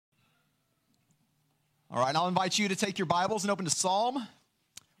All right, I'll invite you to take your Bibles and open to Psalm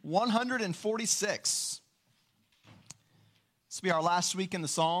 146. This will be our last week in the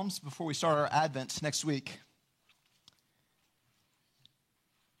Psalms before we start our Advent next week.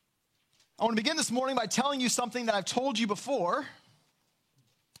 I want to begin this morning by telling you something that I've told you before.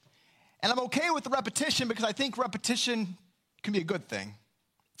 And I'm okay with the repetition because I think repetition can be a good thing.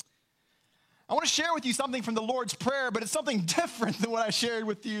 I want to share with you something from the Lord's Prayer, but it's something different than what I shared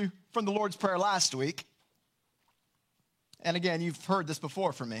with you from the Lord's Prayer last week. And again, you've heard this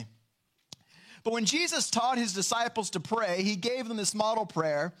before from me. But when Jesus taught his disciples to pray, he gave them this model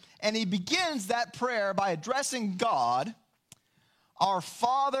prayer, and he begins that prayer by addressing God, our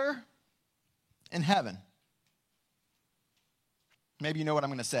Father in heaven. Maybe you know what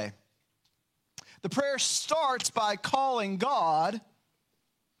I'm going to say. The prayer starts by calling God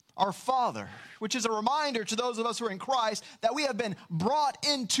our Father, which is a reminder to those of us who are in Christ that we have been brought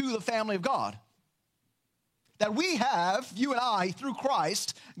into the family of God. That we have, you and I, through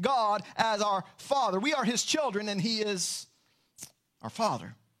Christ, God as our Father. We are his children, and he is our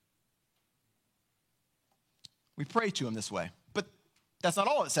Father. We pray to him this way. But that's not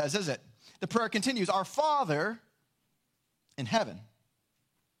all it says, is it? The prayer continues, our Father in heaven.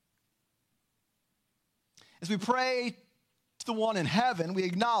 As we pray to the one in heaven, we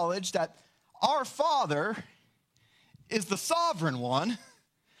acknowledge that our Father is the sovereign one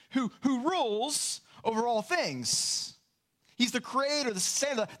who rules over all things. He's the creator, the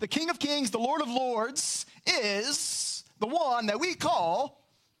sustainer, the King of Kings, the Lord of Lords, is the one that we call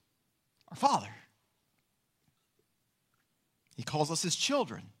our Father. He calls us his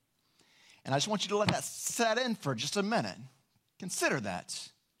children. And I just want you to let that set in for just a minute. Consider that.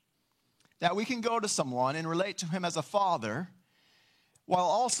 That we can go to someone and relate to him as a father while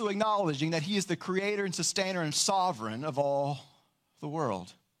also acknowledging that he is the creator and sustainer and sovereign of all the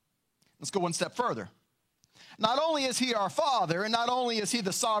world. Let's go one step further. Not only is he our Father, and not only is he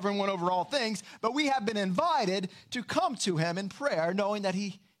the sovereign one over all things, but we have been invited to come to him in prayer, knowing that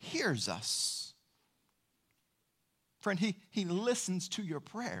he hears us. Friend, he listens to your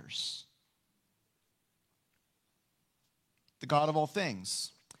prayers. The God of all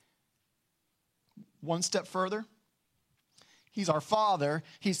things. One step further, he's our Father,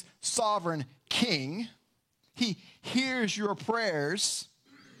 he's sovereign King. He hears your prayers.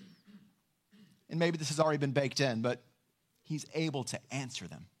 And maybe this has already been baked in, but he's able to answer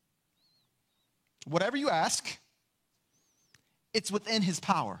them. Whatever you ask, it's within his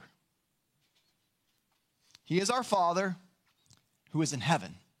power. He is our Father who is in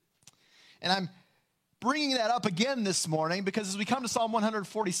heaven. And I'm bringing that up again this morning because as we come to Psalm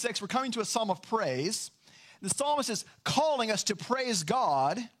 146, we're coming to a psalm of praise. The psalmist is calling us to praise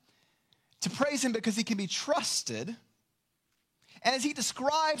God, to praise him because he can be trusted. And as he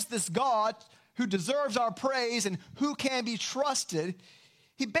describes this God who deserves our praise and who can be trusted,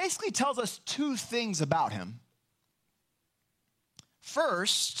 he basically tells us two things about him.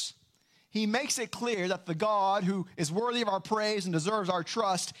 First, he makes it clear that the God who is worthy of our praise and deserves our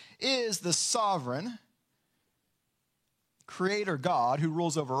trust is the sovereign creator God who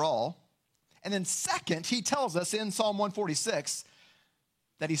rules over all. And then second, he tells us in Psalm 146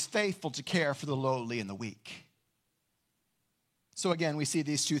 that he's faithful to care for the lowly and the weak. So again, we see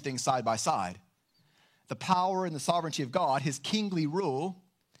these two things side by side. The power and the sovereignty of God, his kingly rule,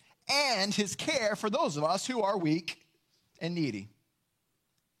 and his care for those of us who are weak and needy.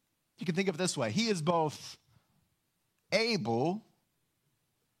 You can think of it this way. He is both able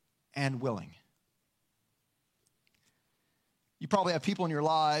and willing. You probably have people in your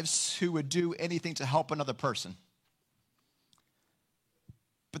lives who would do anything to help another person.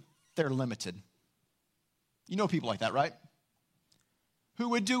 But they're limited. You know people like that, right? Who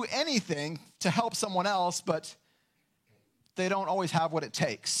would do anything to help someone else, but they don't always have what it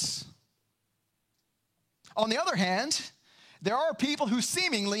takes. On the other hand, there are people who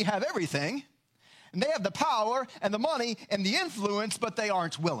seemingly have everything, and they have the power and the money and the influence, but they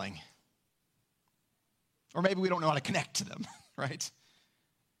aren't willing. Or maybe we don't know how to connect to them, right?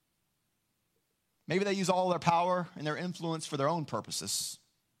 Maybe they use all their power and their influence for their own purposes.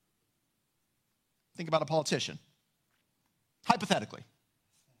 Think about a politician. Hypothetically,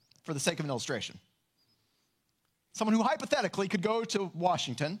 for the sake of an illustration. Someone who hypothetically could go to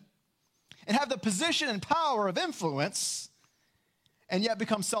Washington and have the position and power of influence and yet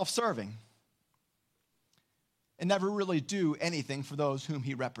become self-serving and never really do anything for those whom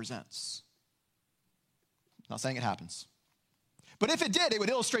he represents. Not saying it happens. But if it did, it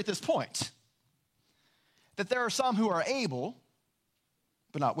would illustrate this point. That there are some who are able,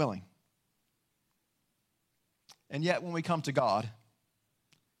 but not willing. And yet when we come to God,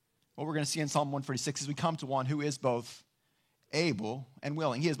 what we're going to see in Psalm 146 is we come to one who is both able and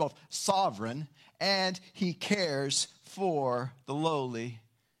willing. He is both sovereign and he cares for the lowly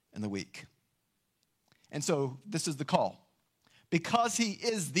and the weak. And so this is the call. Because he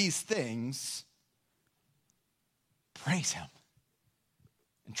is these things, praise him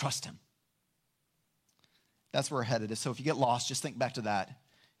and trust him. That's where we're headed. So if you get lost, just think back to that,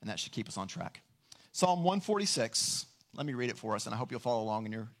 and that should keep us on track. Psalm 146, let me read it for us, and I hope you'll follow along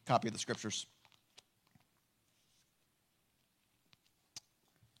in your copy of the scriptures.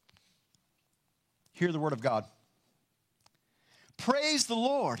 Hear the word of God. Praise the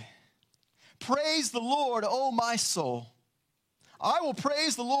Lord. Praise the Lord, O my soul. I will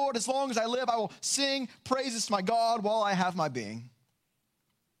praise the Lord as long as I live. I will sing praises to my God while I have my being.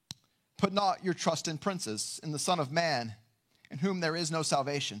 Put not your trust in princes, in the Son of Man, in whom there is no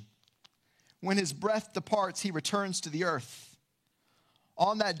salvation. When his breath departs, he returns to the earth.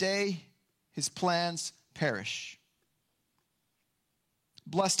 On that day, his plans perish.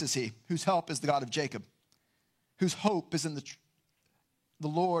 Blessed is he, whose help is the God of Jacob, whose hope is in the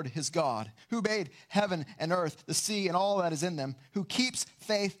Lord his God, who made heaven and earth, the sea, and all that is in them, who keeps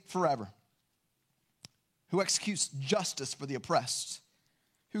faith forever, who executes justice for the oppressed,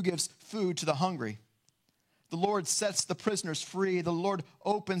 who gives food to the hungry. The Lord sets the prisoners free. The Lord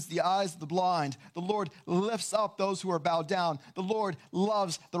opens the eyes of the blind. The Lord lifts up those who are bowed down. The Lord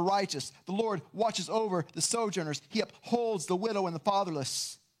loves the righteous. The Lord watches over the sojourners. He upholds the widow and the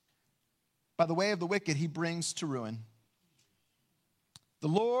fatherless. By the way of the wicked, he brings to ruin. The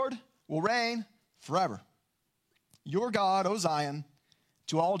Lord will reign forever. Your God, O Zion,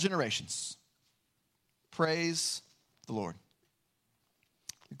 to all generations. Praise the Lord.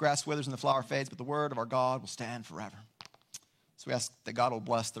 The grass withers and the flower fades, but the word of our God will stand forever. So we ask that God will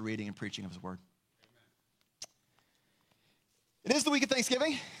bless the reading and preaching of his word. It is the week of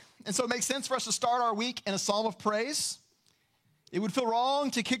Thanksgiving, and so it makes sense for us to start our week in a psalm of praise. It would feel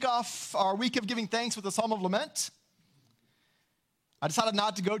wrong to kick off our week of giving thanks with a psalm of lament. I decided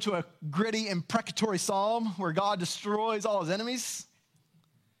not to go to a gritty, imprecatory psalm where God destroys all his enemies.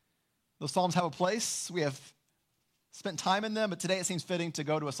 Those psalms have a place. We have spent time in them, but today it seems fitting to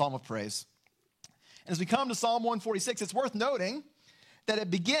go to a psalm of praise. And as we come to Psalm 146, it's worth noting that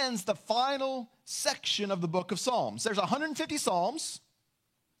it begins the final section of the book of Psalms. There's 150 psalms,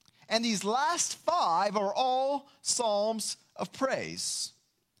 and these last 5 are all psalms of praise.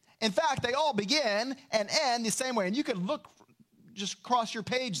 In fact, they all begin and end the same way. And you can look, just cross your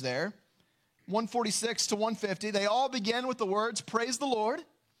page there, 146 to 150. They all begin with the words, praise the Lord,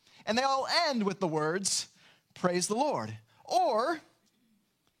 and they all end with the words, praise the Lord. Or,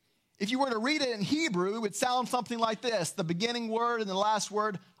 if you were to read it in Hebrew, it would sound something like this. The beginning word and the last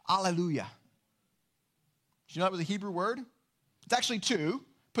word, alleluia. Did you know that was a Hebrew word? It's actually 2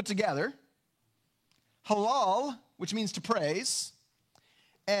 put together. Halal, which means to praise,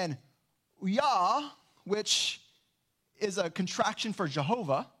 and Yah, which is a contraction for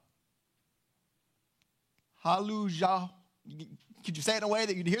Jehovah. Hallelujah. Could you say it in a way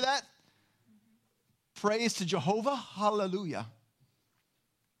that you'd hear that? Praise to Jehovah, hallelujah.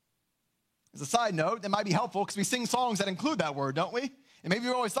 As a side note, that might be helpful because we sing songs that include that word, don't we? And maybe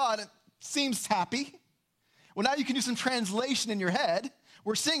you always thought it seems happy. Well, now you can do some translation in your head.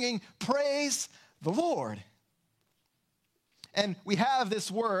 We're singing, praise the Lord. And we have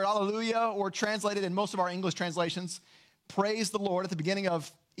this word, hallelujah, or translated in most of our English translations, praise the Lord at the beginning of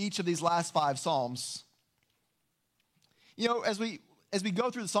each of these last 5 psalms. You know, as we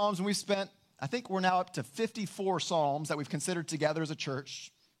go through the psalms, and we've spent, I think we're now up to 54 psalms that we've considered together as a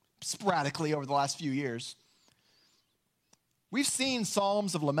church, sporadically over the last few years. We've seen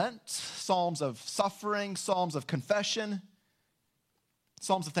psalms of lament, psalms of suffering, psalms of confession,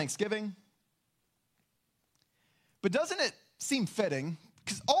 psalms of thanksgiving. But doesn't it seem fitting,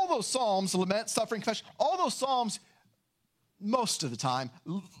 because all those psalms, lament, suffering, confession, all those psalms, most of the time,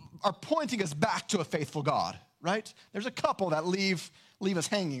 are pointing us back to a faithful God, right? There's a couple that leave us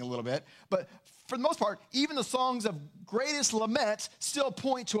hanging a little bit, but for the most part, even the songs of greatest lament still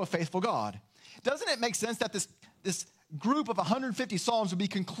point to a faithful God. Doesn't it make sense that this group of 150 psalms would be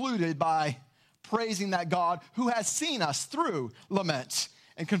concluded by praising that God who has seen us through lament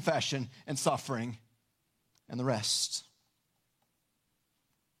and confession and suffering and the rest?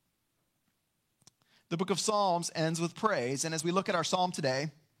 The book of Psalms ends with praise, and as we look at our psalm today,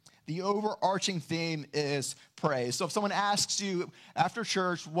 the overarching theme is praise. So if someone asks you after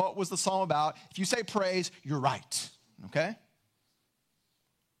church, what was the psalm about? If you say praise, you're right, okay?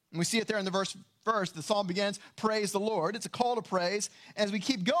 And we see it there in the verse, the psalm begins, praise the Lord. It's a call to praise. As we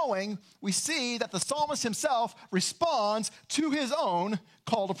keep going, we see that the psalmist himself responds to his own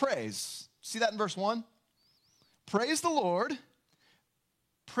call to praise. See that in verse 1? Praise the Lord.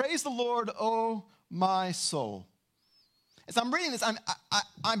 Praise the Lord, O my soul. As I'm reading this,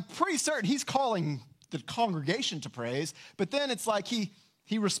 I'm pretty certain he's calling the congregation to praise, but then it's like he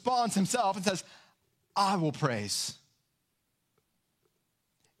responds himself and says, I will praise.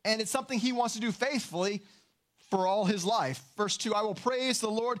 And it's something he wants to do faithfully for all his life. Verse 2, I will praise the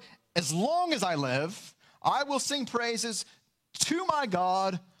Lord as long as I live. I will sing praises to my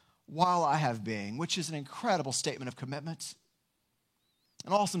God while I have being, which is an incredible statement of commitment,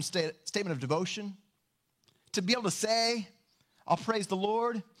 an awesome statement of devotion. To be able to say, I'll praise the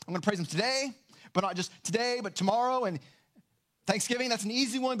Lord. I'm going to praise him today, but not just today, but tomorrow. And Thanksgiving, that's an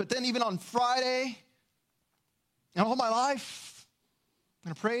easy one. But then even on Friday, and all my life, I'm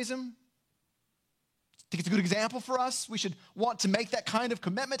going to praise him. I think it's a good example for us. We should want to make that kind of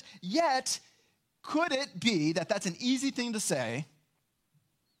commitment. Yet, could it be that that's an easy thing to say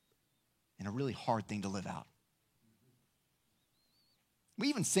and a really hard thing to live out? We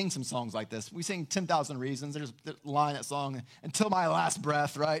even sing some songs like this. We sing 10,000 Reasons. There's a line in that song, until my last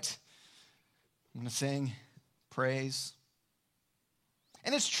breath, right? I'm going to sing praise.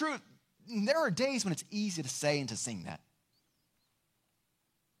 And it's true, there are days when it's easy to say and to sing that.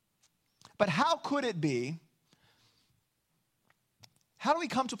 But how could it be? How do we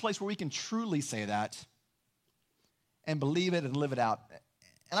come to a place where we can truly say that and believe it and live it out?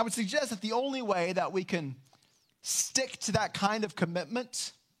 And I would suggest that the only way that we can stick to that kind of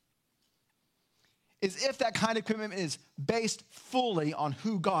commitment is if that kind of commitment is based fully on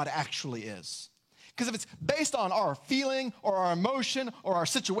who God actually is. Because if it's based on our feeling or our emotion or our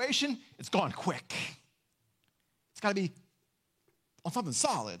situation, it's gone quick. It's got to be on something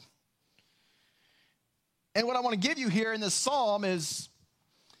solid. And what I want to give you here in this psalm is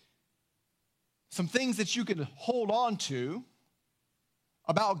some things that you can hold on to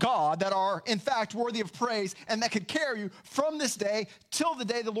about God that are, in fact, worthy of praise and that could carry you from this day till the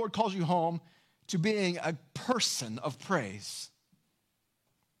day the Lord calls you home to being a person of praise.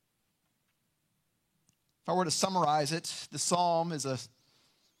 If I were to summarize it, the psalm is a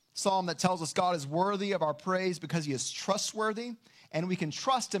psalm that tells us God is worthy of our praise because he is trustworthy, and we can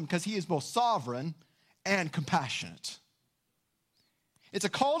trust him because he is both sovereign and compassionate. It's a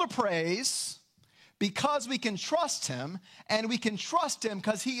call to praise because we can trust him, and we can trust him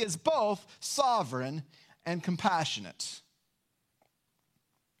because he is both sovereign and compassionate.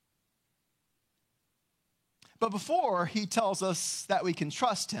 But before he tells us that we can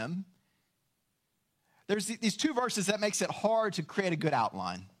trust him, there's these two verses that makes it hard to create a good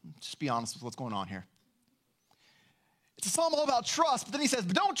outline. Just be honest with what's going on here. It's a psalm all about trust, but then he says,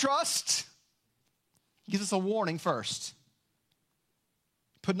 but don't trust. He gives us a warning first.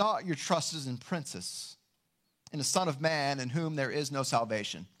 Put not your trust in princes, in the Son of Man, in whom there is no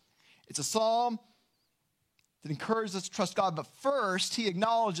salvation. It's a psalm that encourages us to trust God, but first he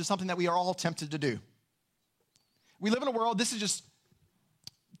acknowledges something that we are all tempted to do. We live in a world, this is just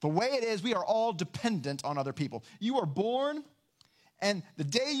the way it is, we are all dependent on other people. You are born, and the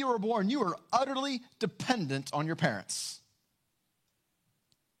day you were born, you were utterly dependent on your parents.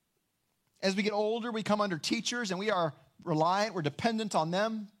 As we get older, we come under teachers, and we are reliant, we're dependent on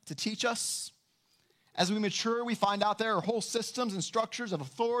them to teach us. As we mature, we find out there are whole systems and structures of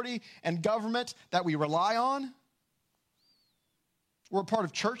authority and government that we rely on. We're a part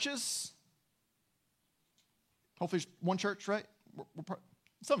of churches. Hopefully it's one church, right?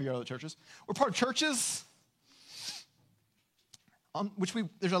 Some of you are other churches. We're part of churches, which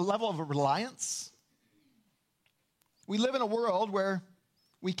there's a level of reliance. We live in a world where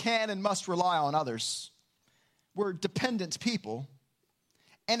we can and must rely on others. We're dependent people,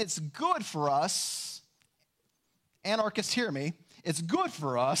 and it's good for us, anarchists hear me, it's good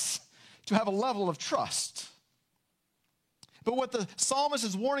for us to have a level of trust. But what the psalmist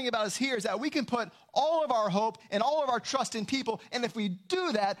is warning about us here is that we can put all of our hope and all of our trust in people, and if we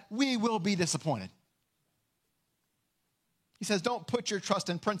do that, we will be disappointed. He says, don't put your trust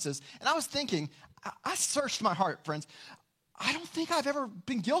in princes. And I was thinking, I searched my heart, friends. I don't think I've ever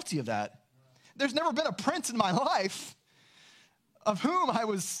been guilty of that. There's never been a prince in my life of whom I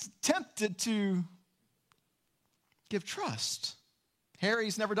was tempted to give trust.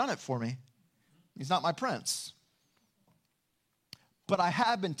 Harry's never done it for me. He's not my prince. But I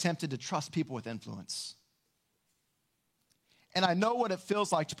have been tempted to trust people with influence. And I know what it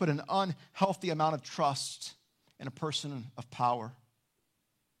feels like to put an unhealthy amount of trust in a person of power.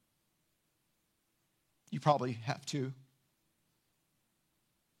 You probably have too.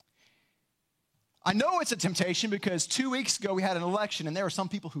 I know it's a temptation because 2 weeks ago we had an election and there were some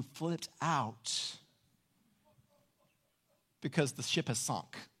people who flipped out because the ship has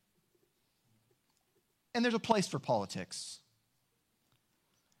sunk. And there's a place for politics.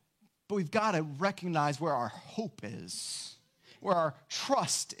 But we've got to recognize where our hope is, where our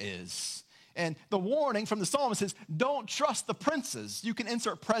trust is. And the warning from the psalmist is, don't trust the princes. You can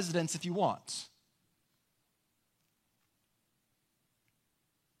insert presidents if you want.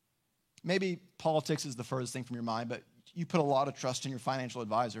 Maybe politics is the furthest thing from your mind, but you put a lot of trust in your financial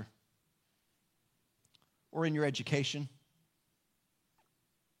advisor or in your education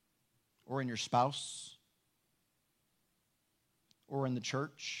or in your spouse or in the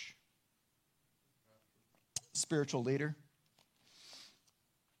church, spiritual leader.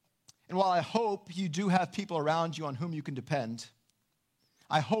 And while I hope you do have people around you on whom you can depend,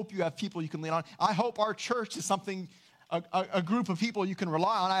 I hope you have people you can lean on. I hope our church is something, a group of people you can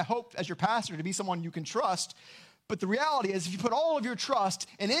rely on. I hope as your pastor to be someone you can trust. But the reality is, if you put all of your trust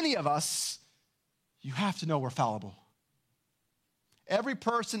in any of us, you have to know we're fallible. Every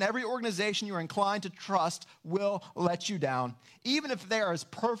person, every organization you're inclined to trust will let you down. Even if they are as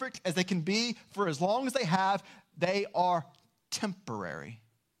perfect as they can be for as long as they have, they are temporary.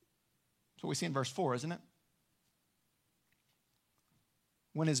 That's what we see in verse 4, isn't it?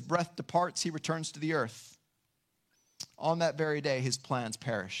 When his breath departs, he returns to the earth. On that very day, his plans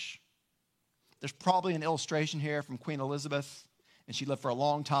perish. There's probably an illustration here from Queen Elizabeth, and she lived for a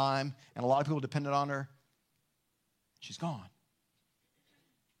long time, and a lot of people depended on her. She's gone.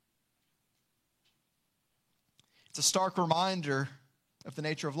 It's a stark reminder of the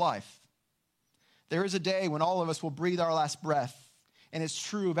nature of life. There is a day when all of us will breathe our last breath, and it's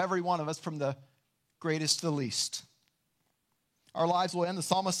true of every one of us from the greatest to the least. Our lives will end. The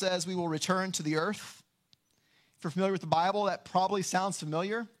psalmist says we will return to the earth. If you're familiar with the Bible, that probably sounds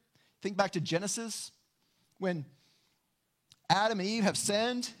familiar. Think back to Genesis, when Adam and Eve have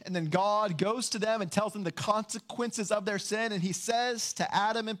sinned, and then God goes to them and tells them the consequences of their sin, and he says to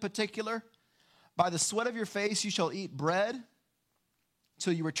Adam in particular, by the sweat of your face you shall eat bread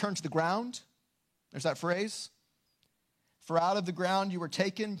till you return to the ground. There's that phrase. For out of the ground you were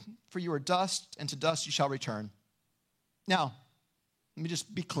taken, for you are dust, and to dust you shall return. Now, let me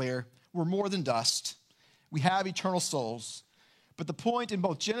just be clear. We're more than dust. We have eternal souls. But the point in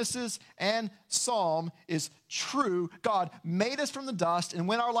both Genesis and Psalm is true. God made us from the dust, and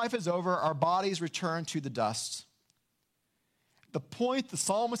when our life is over, our bodies return to the dust. The point the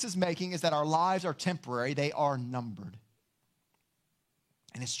psalmist is making is that our lives are temporary. They are numbered.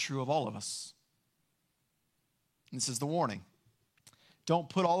 And it's true of all of us. And this is the warning. Don't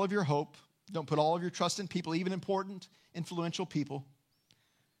put all of your hope, don't put all of your trust in people, even important, influential people,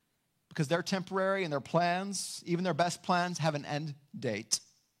 because they're temporary and their plans, even their best plans, have an end date.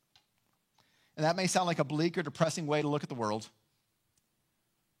 And that may sound like a bleak or depressing way to look at the world,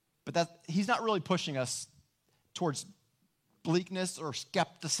 but he's not really pushing us towards bleakness or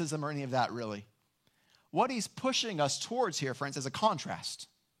skepticism or any of that, really. What he's pushing us towards here, friends, is a contrast.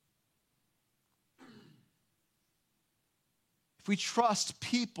 If we trust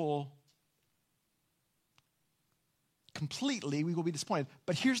people completely, we will be disappointed.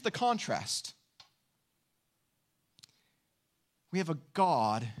 But here's the contrast. We have a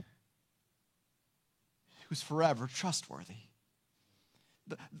God who's forever trustworthy.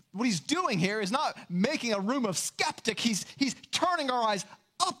 What he's doing here is not making a room of skeptic. He's turning our eyes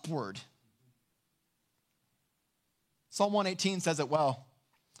upward. Psalm 118 says it well.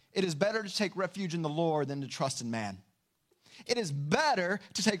 It is better to take refuge in the Lord than to trust in man. It is better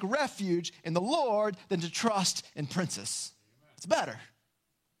to take refuge in the Lord than to trust in princes. It's better.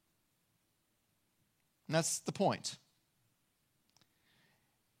 And that's the point.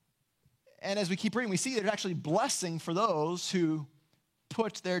 And as we keep reading, we see there's actually blessing for those who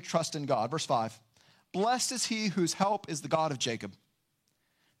put their trust in God. Verse 5. Blessed is he whose help is the God of Jacob,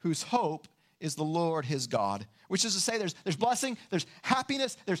 whose hope is the Lord his God. Which is to say, there's blessing, there's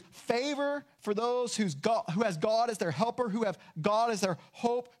happiness, there's favor for those who has God as their helper, who have God as their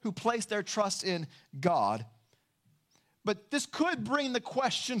hope, who place their trust in God. But this could bring the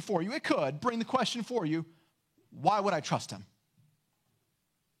question for you. It could bring the question for you, why would I trust him?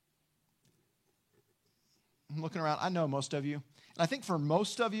 I'm looking around. I know most of you. And I think for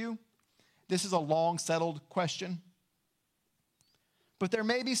most of you, this is a long settled question. But there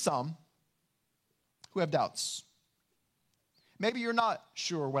may be some who have doubts. Maybe you're not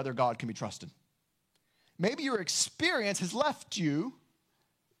sure whether God can be trusted. Maybe your experience has left you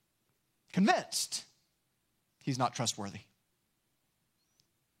convinced he's not trustworthy.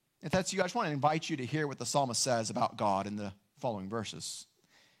 If that's you, I just want to invite you to hear what the psalmist says about God in the following verses.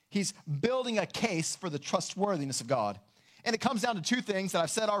 He's building a case for the trustworthiness of God. And it comes down to two things that I've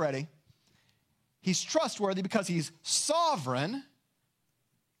said already. He's trustworthy because he's sovereign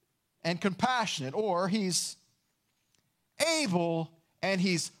and compassionate, or he's able and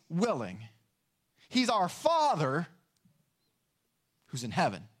he's willing. He's our Father who's in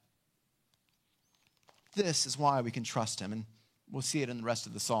heaven. This is why we can trust him, and we'll see it in the rest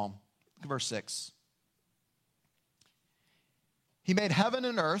of the psalm. Look at verse 6. He made heaven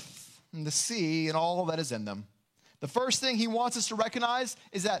and earth and the sea and all that is in them. The first thing he wants us to recognize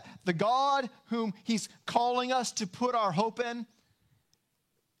is that the God whom he's calling us to put our hope in,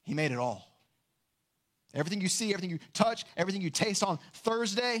 he made it all. Everything you see, everything you touch, everything you taste on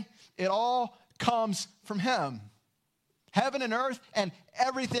Thursday, it all comes from him. Heaven and earth and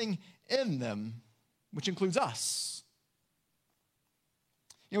everything in them, which includes us.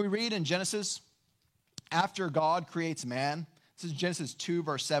 You know, we read in Genesis, after God creates man, this is Genesis 2,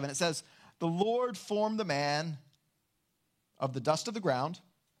 verse 7. It says, the Lord formed the man of the dust of the ground,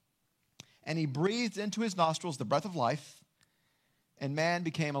 and he breathed into his nostrils the breath of life, and man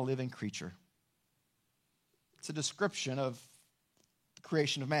became a living creature. It's a description of the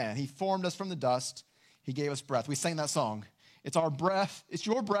creation of man. He formed us from the dust. He gave us breath. We sang that song. It's our breath. It's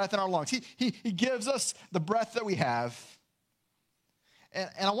your breath in our lungs. He gives us the breath that we have. And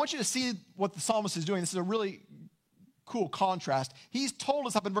I want you to see what the psalmist is doing. This is a really cool contrast. He's told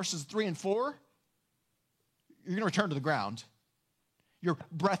us up in verses 3 and 4, you're going to return to the ground. Your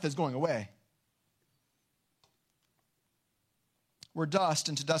breath is going away. We're dust,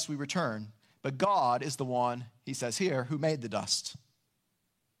 and to dust we return. But God is the one, he says here, who made the dust.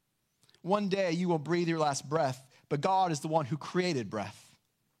 One day you will breathe your last breath, but God is the one who created breath.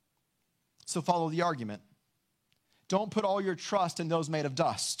 So follow the argument. Don't put all your trust in those made of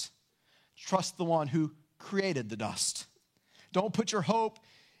dust. Trust the one who created the dust. Don't put your hope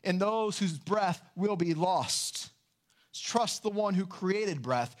in those whose breath will be lost. Trust the one who created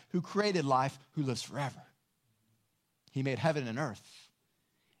breath, who created life, who lives forever. He made heaven and earth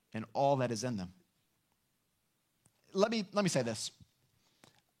and all that is in them. Let me say this.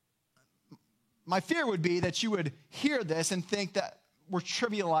 My fear would be that you would hear this and think that we're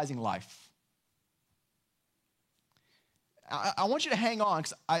trivializing life. I want you to hang on,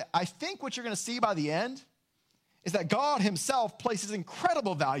 because I think what you're going to see by the end is that God himself places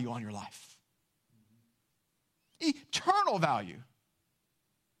incredible value on your life. Eternal value.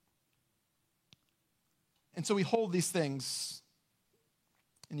 And so we hold these things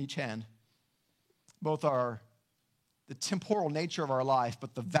in each hand. Both are the temporal nature of our life,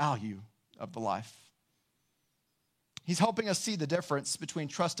 but the value of the life. He's helping us see the difference between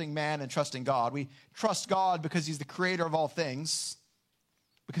trusting man and trusting God. We trust God because he's the creator of all things,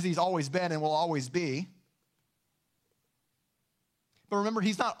 because he's always been and will always be. But remember,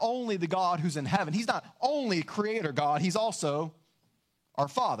 he's not only the God who's in heaven. He's not only creator God. He's also our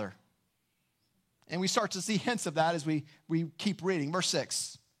Father. And we start to see hints of that as we keep reading. Verse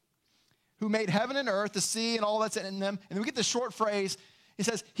 6. Who made heaven and earth, the sea, and all that's in them. And then we get this short phrase. It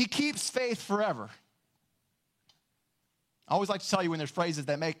says, he keeps faith forever. I always like to tell you when there's phrases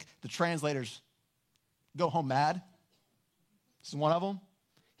that make the translators go home mad. This is one of them.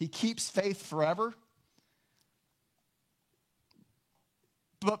 He keeps faith forever.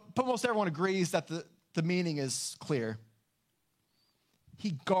 But most everyone agrees that the meaning is clear.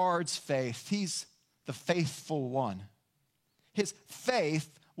 He guards faith. He's the faithful one. His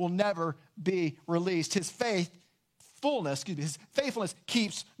faith will never be released. His faithfulness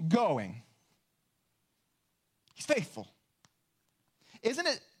keeps going. He's faithful. Isn't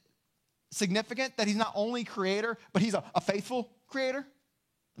it significant that he's not only creator, but he's a faithful creator?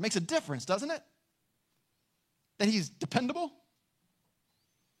 It makes a difference, doesn't it? That he's dependable.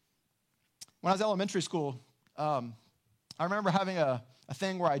 When I was in elementary school, I remember having a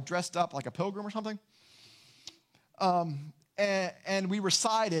thing where I dressed up like a pilgrim or something. And we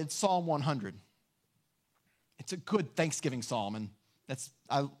recited Psalm 100. It's a good Thanksgiving psalm, and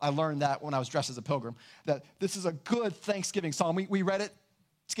I learned that when I was dressed as a pilgrim, that this is a good Thanksgiving psalm. We read it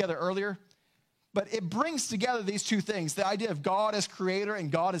together earlier, but it brings together these two things, the idea of God as creator and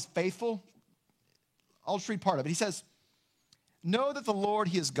God as faithful. I'll just read part of it. He says, know that the Lord,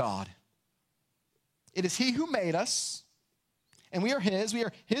 he is God. It is he who made us, and we are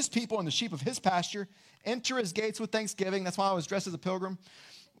his people and the sheep of his pasture. Enter his gates with thanksgiving. That's why I was dressed as a pilgrim.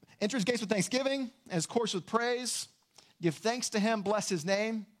 Enter his gates with thanksgiving and his courts with praise. Give thanks to him, bless his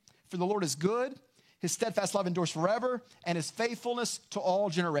name, for the Lord is good. His steadfast love endures forever, and his faithfulness to all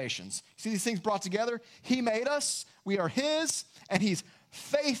generations. See these things brought together? He made us, we are his, and he's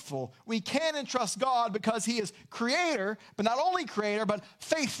faithful. We can entrust God because he is creator, but not only creator, but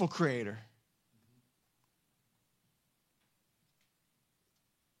faithful creator.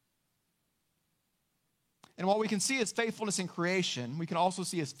 And while we can see his faithfulness in creation, we can also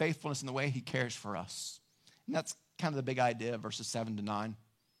see his faithfulness in the way he cares for us. And that's kind of the big idea of verses 7 to 9.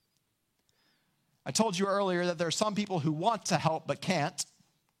 I told you earlier that there are some people who want to help but can't.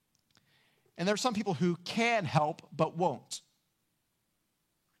 And there are some people who can help but won't.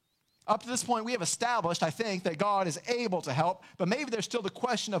 Up to this point, we have established, I think, that God is able to help, but maybe there's still the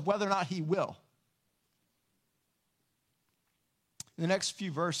question of whether or not he will. In the next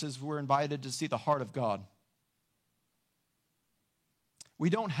few verses, we're invited to see the heart of God. We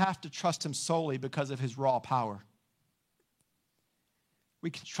don't have to trust him solely because of his raw power.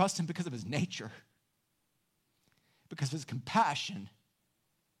 We can trust him because of his nature, because of his compassion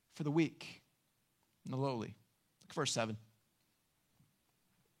for the weak and the lowly. Look at verse 7.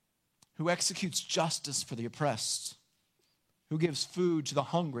 Who executes justice for the oppressed, who gives food to the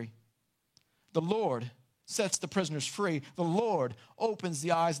hungry. The Lord sets the prisoners free. The Lord opens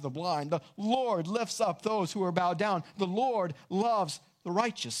the eyes of the blind. The Lord lifts up those who are bowed down. The Lord loves the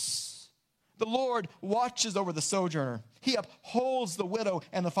righteous. The Lord watches over the sojourner. He upholds the widow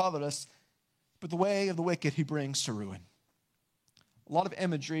and the fatherless, but the way of the wicked he brings to ruin. A lot of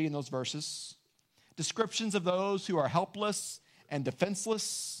imagery in those verses. Descriptions of those who are helpless and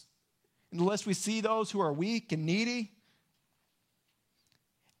defenseless. In the list we see those who are weak and needy.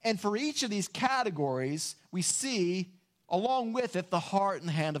 And for each of these categories, we see, along with it, the heart and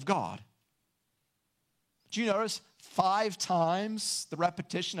the hand of God. Do you notice 5 times the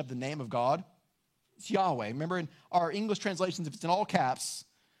repetition of the name of God? It's Yahweh. Remember, in our English translations, if it's in all caps,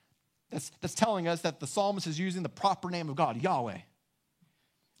 that's telling us that the psalmist is using the proper name of God, Yahweh.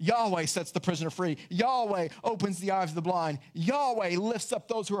 Yahweh sets the prisoner free. Yahweh opens the eyes of the blind. Yahweh lifts up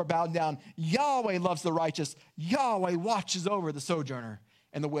those who are bowed down. Yahweh loves the righteous. Yahweh watches over the sojourner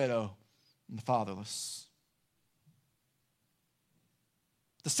and the widow and the fatherless.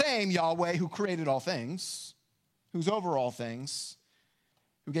 The same Yahweh who created all things, who's over all things,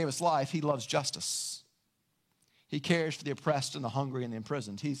 who gave us life, he loves justice. He cares for the oppressed and the hungry and the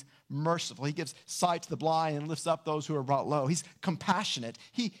imprisoned. He's merciful. He gives sight to the blind and lifts up those who are brought low. He's compassionate.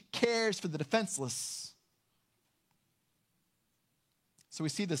 He cares for the defenseless. So we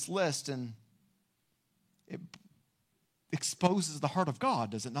see this list, and it exposes the heart of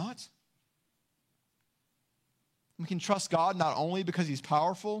God, does it not? We can trust God not only because he's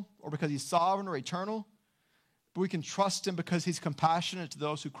powerful or because he's sovereign or eternal, but we can trust him because he's compassionate to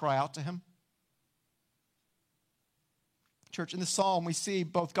those who cry out to him. Church, in this psalm, we see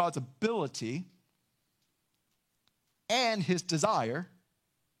both God's ability and his desire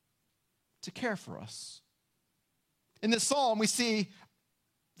to care for us. In this psalm, we see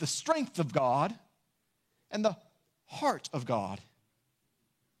the strength of God and the heart of God.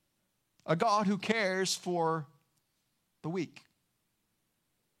 A God who cares for the weak.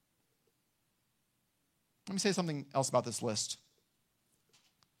 Let me say something else about this list.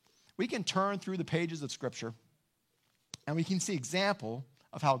 We can turn through the pages of Scripture and we can see example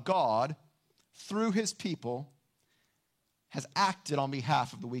of how God, through his people, has acted on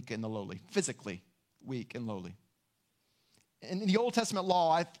behalf of the weak and the lowly, physically weak and lowly. In the Old Testament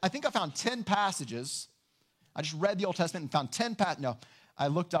law, I think I found 10 passages. I just read the Old Testament and found I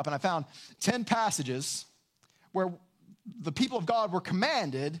looked up and I found 10 passages where the people of God were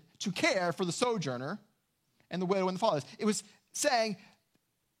commanded to care for the sojourner and the widow and the fatherless. It was saying,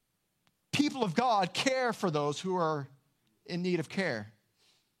 people of God care for those who are in need of care.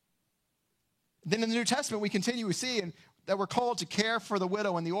 Then in the New Testament, we continue to see that we're called to care for the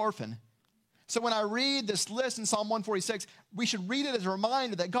widow and the orphan. So when I read this list in Psalm 146, we should read it as a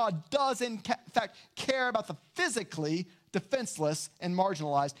reminder that God does in fact care about the physically defenseless and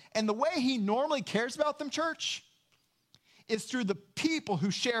marginalized. And the way he normally cares about them, church, is through the people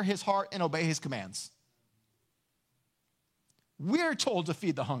who share his heart and obey his commands. We're told to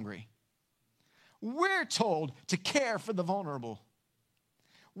feed the hungry. We're told to care for the vulnerable.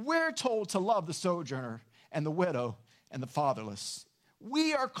 We're told to love the sojourner and the widow and the fatherless.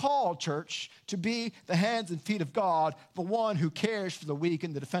 We are called, church, to be the hands and feet of God, the one who cares for the weak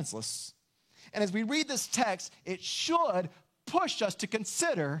and the defenseless. And as we read this text, it should push us to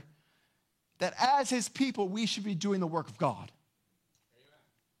consider that as his people, we should be doing the work of God.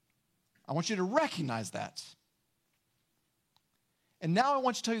 I want you to recognize that. And now I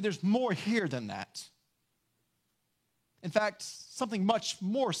want to tell you there's more here than that. In fact, something much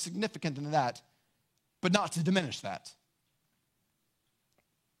more significant than that, but not to diminish that.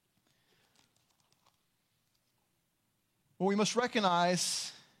 What we must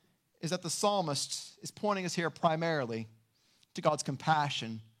recognize is that the psalmist is pointing us here primarily to God's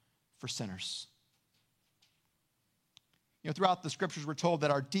compassion for sinners. Throughout the scriptures, we're told that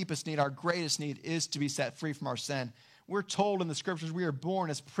our deepest need, our greatest need, is to be set free from our sin. We're told in the scriptures we are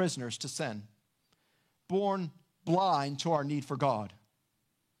born as prisoners to sin, born blind to our need for God,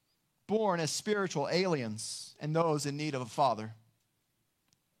 born as spiritual aliens and those in need of a father.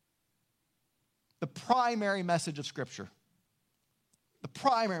 The primary message of Scripture, the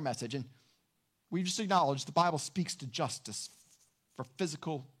primary message, and we just acknowledge the Bible speaks to justice for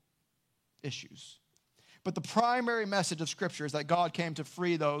physical issues. But the primary message of Scripture is that God came to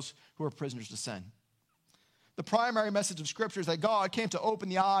free those who are prisoners to sin. The primary message of Scripture is that God came to open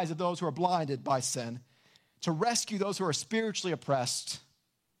the eyes of those who are blinded by sin, to rescue those who are spiritually oppressed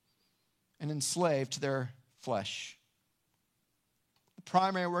and enslaved to their flesh. The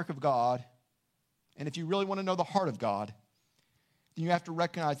primary work of God, and if you really want to know the heart of God, then you have to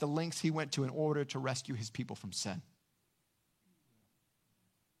recognize the lengths he went to in order to rescue his people from sin.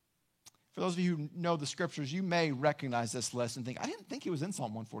 For those of you who know the scriptures, you may recognize this list and think, I didn't think it was in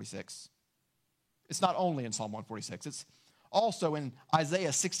Psalm 146. It's not only in Psalm 146. It's also in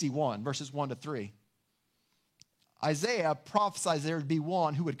Isaiah 61, verses 1 to 3. Isaiah prophesies there would be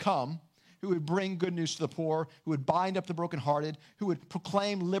one who would come, who would bring good news to the poor, who would bind up the brokenhearted, who would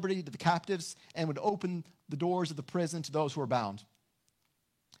proclaim liberty to the captives, and would open the doors of the prison to those who are bound.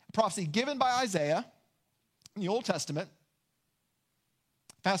 A prophecy given by Isaiah in the Old Testament.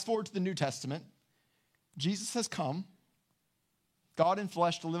 Fast forward to the New Testament. Jesus has come, God in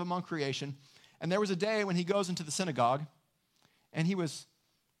flesh, to live among creation. And there was a day when he goes into the synagogue, and he was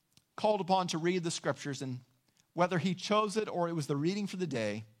called upon to read the scriptures. And whether he chose it or it was the reading for the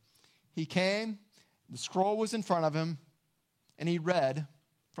day, he came, the scroll was in front of him, and he read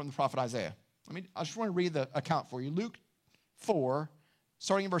from the prophet Isaiah. I just want to read the account for you. Luke 4,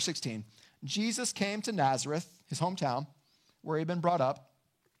 starting in verse 16. Jesus came to Nazareth, his hometown, where he had been brought up.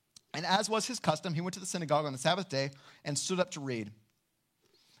 And as was his custom, he went to the synagogue on the Sabbath day and stood up to read.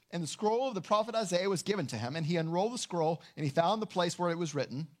 And the scroll of the prophet Isaiah was given to him, and he unrolled the scroll, and he found the place where it was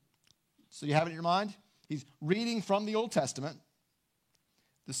written. So you have it in your mind? He's reading from the Old Testament.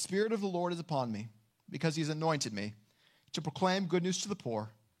 The Spirit of the Lord is upon me, because he has anointed me to proclaim good news to the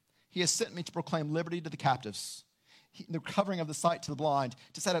poor. He has sent me to proclaim liberty to the captives, the recovering of the sight to the blind,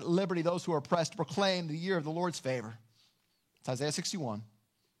 to set at liberty those who are oppressed, to proclaim the year of the Lord's favor. It's Isaiah 61.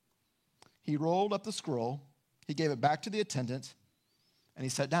 He rolled up the scroll, he gave it back to the attendant, and he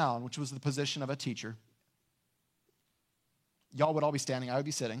sat down, which was the position of a teacher. Y'all would all be standing, I would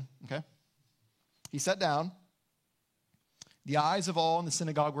be sitting, okay? He sat down. The eyes of all in the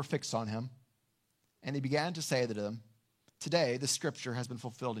synagogue were fixed on him, and he began to say to them, today the scripture has been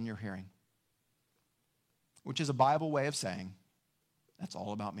fulfilled in your hearing. Which is a Bible way of saying, that's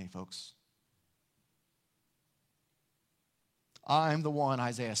all about me, folks. I'm the one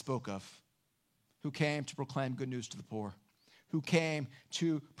Isaiah spoke of, who came to proclaim good news to the poor, who came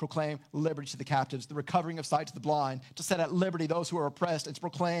to proclaim liberty to the captives, the recovering of sight to the blind, to set at liberty those who are oppressed, and to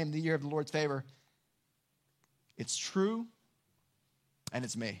proclaim the year of the Lord's favor. It's true, and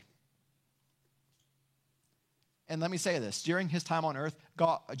it's me. And let me say this. During his time on earth,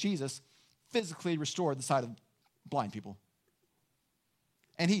 Jesus physically restored the sight of blind people.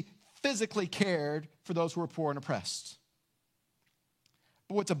 And he physically cared for those who were poor and oppressed.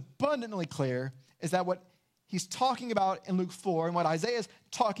 But what's abundantly clear is that what he's talking about in Luke 4 and what Isaiah is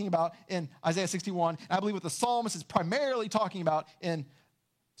talking about in Isaiah 61, and I believe what the psalmist is primarily talking about in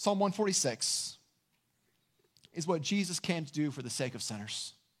Psalm 146, is what Jesus came to do for the sake of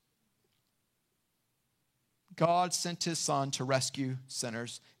sinners. God sent his son to rescue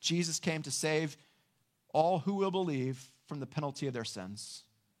sinners. Jesus came to save all who will believe from the penalty of their sins.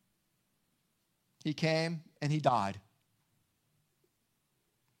 He came and he died.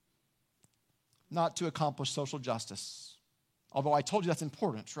 Not to accomplish social justice. Although I told you that's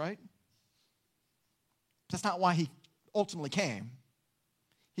important, right? That's not why he ultimately came.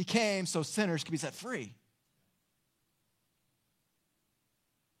 He came so sinners could be set free.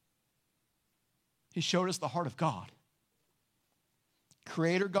 He showed us the heart of God.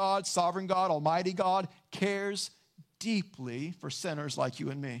 Creator God, sovereign God, almighty God cares deeply for sinners like you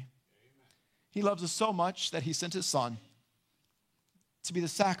and me. Amen. He loves us so much that he sent his son to be the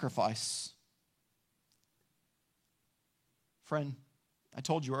sacrifice. Friend, I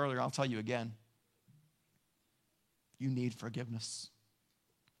told you earlier, I'll tell you again. You need forgiveness.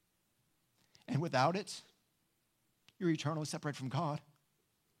 And without it, you're eternally separated from God.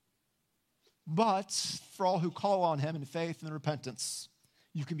 But for all who call on him in faith and repentance,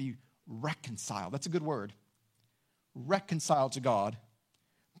 you can be reconciled. That's a good word. reconciled to God,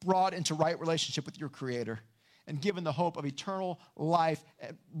 brought into right relationship with your Creator, and given the hope of eternal life,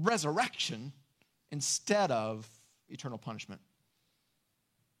 resurrection, instead of eternal punishment.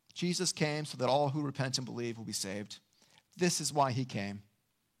 Jesus came so that all who repent and believe will be saved. This is why he came.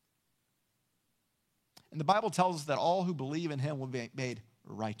 And the Bible tells us that all who believe in him will be made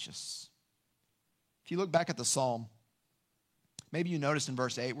righteous. If you look back at the psalm, maybe you noticed in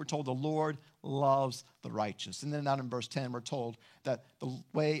verse 8, we're told the Lord loves the righteous. And then down in verse 10, we're told that the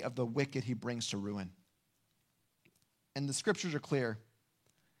way of the wicked he brings to ruin. And the scriptures are clear.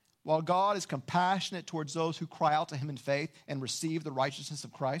 While God is compassionate towards those who cry out to him in faith and receive the righteousness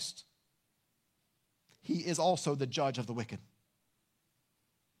of Christ, he is also the judge of the wicked.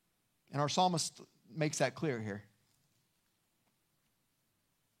 And our psalmist makes that clear here.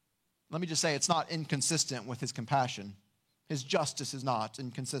 Let me just say, it's not inconsistent with his compassion. His justice is not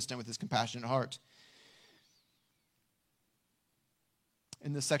inconsistent with his compassionate heart.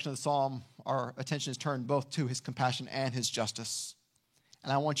 In this section of the psalm, our attention is turned both to his compassion and his justice.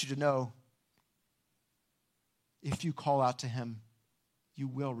 And I want you to know, if you call out to him, you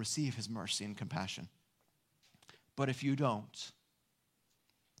will receive his mercy and compassion. But if you don't,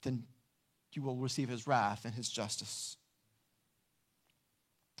 then you will receive his wrath and his justice.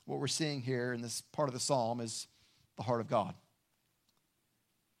 What we're seeing here in this part of the psalm is the heart of God.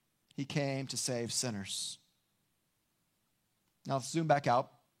 He came to save sinners. Now let's zoom back out,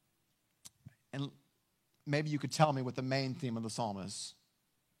 and maybe you could tell me what the main theme of the psalm is.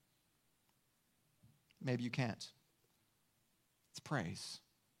 Maybe you can't. It's praise.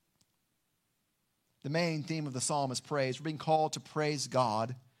 The main theme of the psalm is praise. We're being called to praise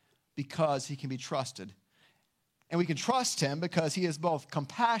God because he can be trusted. And we can trust him because he is both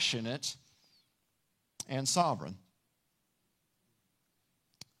compassionate and sovereign.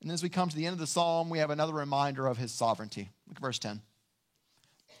 And as we come to the end of the psalm, we have another reminder of his sovereignty. Look at verse 10.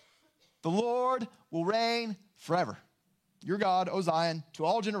 The Lord will reign forever. Your God, O Zion, to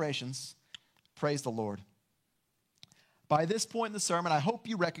all generations. Praise the Lord. By this point in the sermon, I hope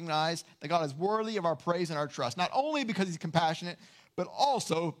you recognize that God is worthy of our praise and our trust, not only because he's compassionate, but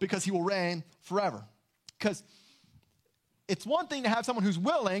also because he will reign forever. Because it's one thing to have someone who's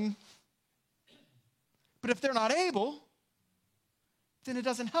willing, but if they're not able, then it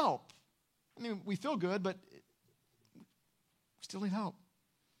doesn't help. I mean, we feel good, but we still need help.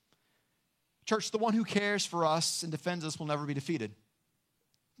 Church, the one who cares for us and defends us will never be defeated.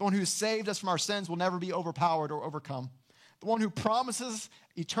 The one who saved us from our sins will never be overpowered or overcome. The one who promises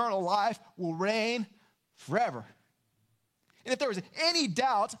eternal life will reign forever. And if there was any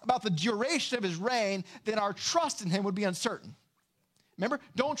doubt about the duration of his reign, then our trust in him would be uncertain. Remember,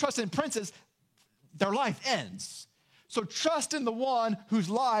 don't trust in princes. Their life ends. So trust in the one whose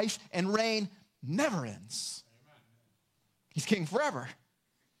life and reign never ends. Amen. He's king forever.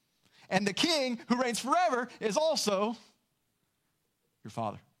 And the king who reigns forever is also your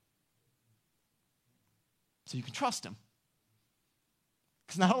Father. So you can trust him.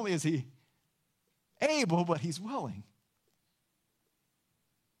 Because not only is he able, but he's willing.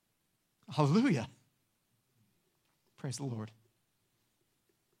 Hallelujah. Praise the Lord.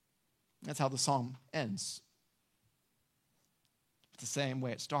 That's how the psalm ends. It's the same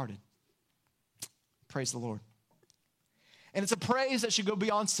way it started. Praise the Lord. And it's a praise that should go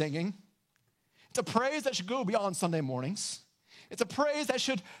beyond singing. It's a praise that should go beyond Sunday mornings. It's a praise that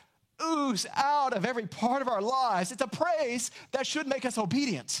should ooze out of every part of our lives. It's a praise that should make us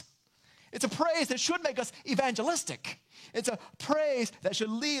obedient. It's a praise that should make us evangelistic. It's a praise that should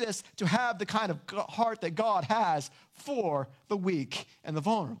lead us to have the kind of heart that God has for the weak and the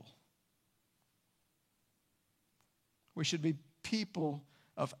vulnerable. We should be people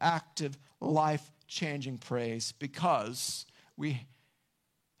of active, life-changing praise because we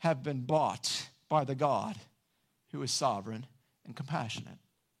have been bought by the God who is sovereign and compassionate.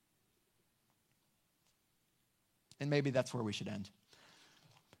 And maybe that's where we should end.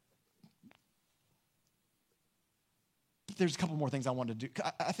 There's a couple more things I want to do.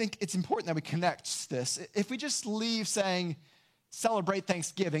 I think it's important that we connect this. If we just leave saying, celebrate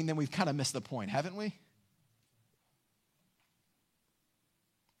Thanksgiving, then we've kind of missed the point, haven't we?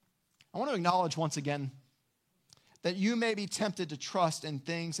 I want to acknowledge once again that you may be tempted to trust in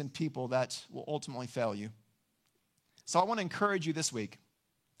things and people that will ultimately fail you. So I want to encourage you this week,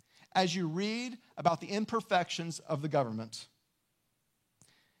 as you read about the imperfections of the government,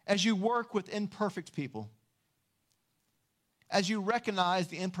 as you work with imperfect people, as you recognize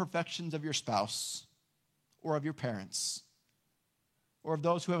the imperfections of your spouse or of your parents or of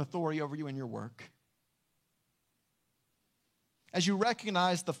those who have authority over you in your work, as you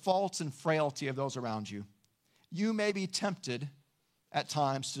recognize the faults and frailty of those around you, you may be tempted at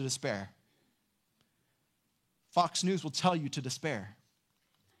times to despair. Fox News will tell you to despair.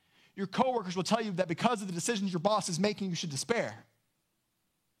 Your coworkers will tell you that because of the decisions your boss is making, you should despair.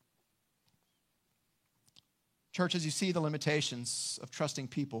 Church, as you see the limitations of trusting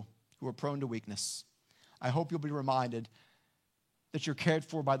people who are prone to weakness, I hope you'll be reminded that you're cared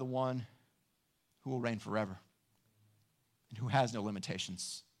for by the one who will reign forever and who has no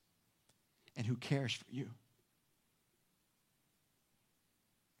limitations and who cares for you.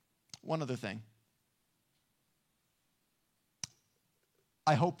 One other thing.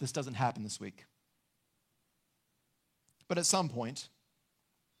 I hope this doesn't happen this week. But at some point,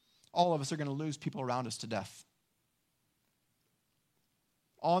 all of us are going to lose people around us to death.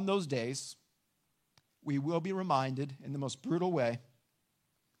 On those days, we will be reminded in the most brutal way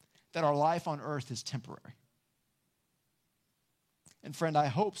that our life on earth is temporary. And friend, I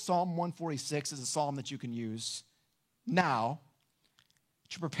hope Psalm 146 is a psalm that you can use now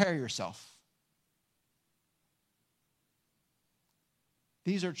to prepare yourself.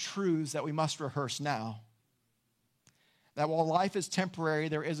 These are truths that we must rehearse now. That while life is temporary,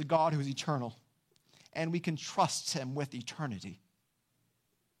 there is a God who is eternal, and we can trust him with eternity.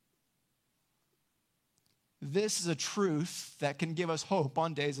 This is a truth that can give us hope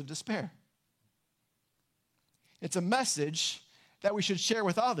on days of despair. It's a message that we should share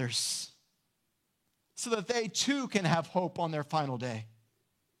with others so that they too can have hope on their final day.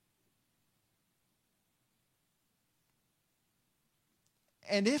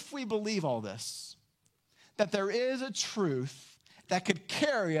 And if we believe all this, that there is a truth that could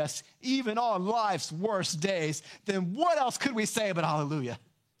carry us even on life's worst days, then what else could we say but hallelujah?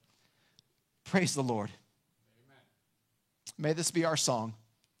 Praise the Lord. Amen. May this be our song.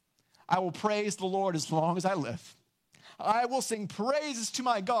 I will praise the Lord as long as I live. I will sing praises to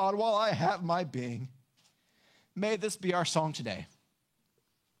my God while I have my being. May this be our song today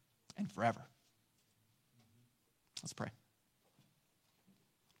and forever. Let's pray.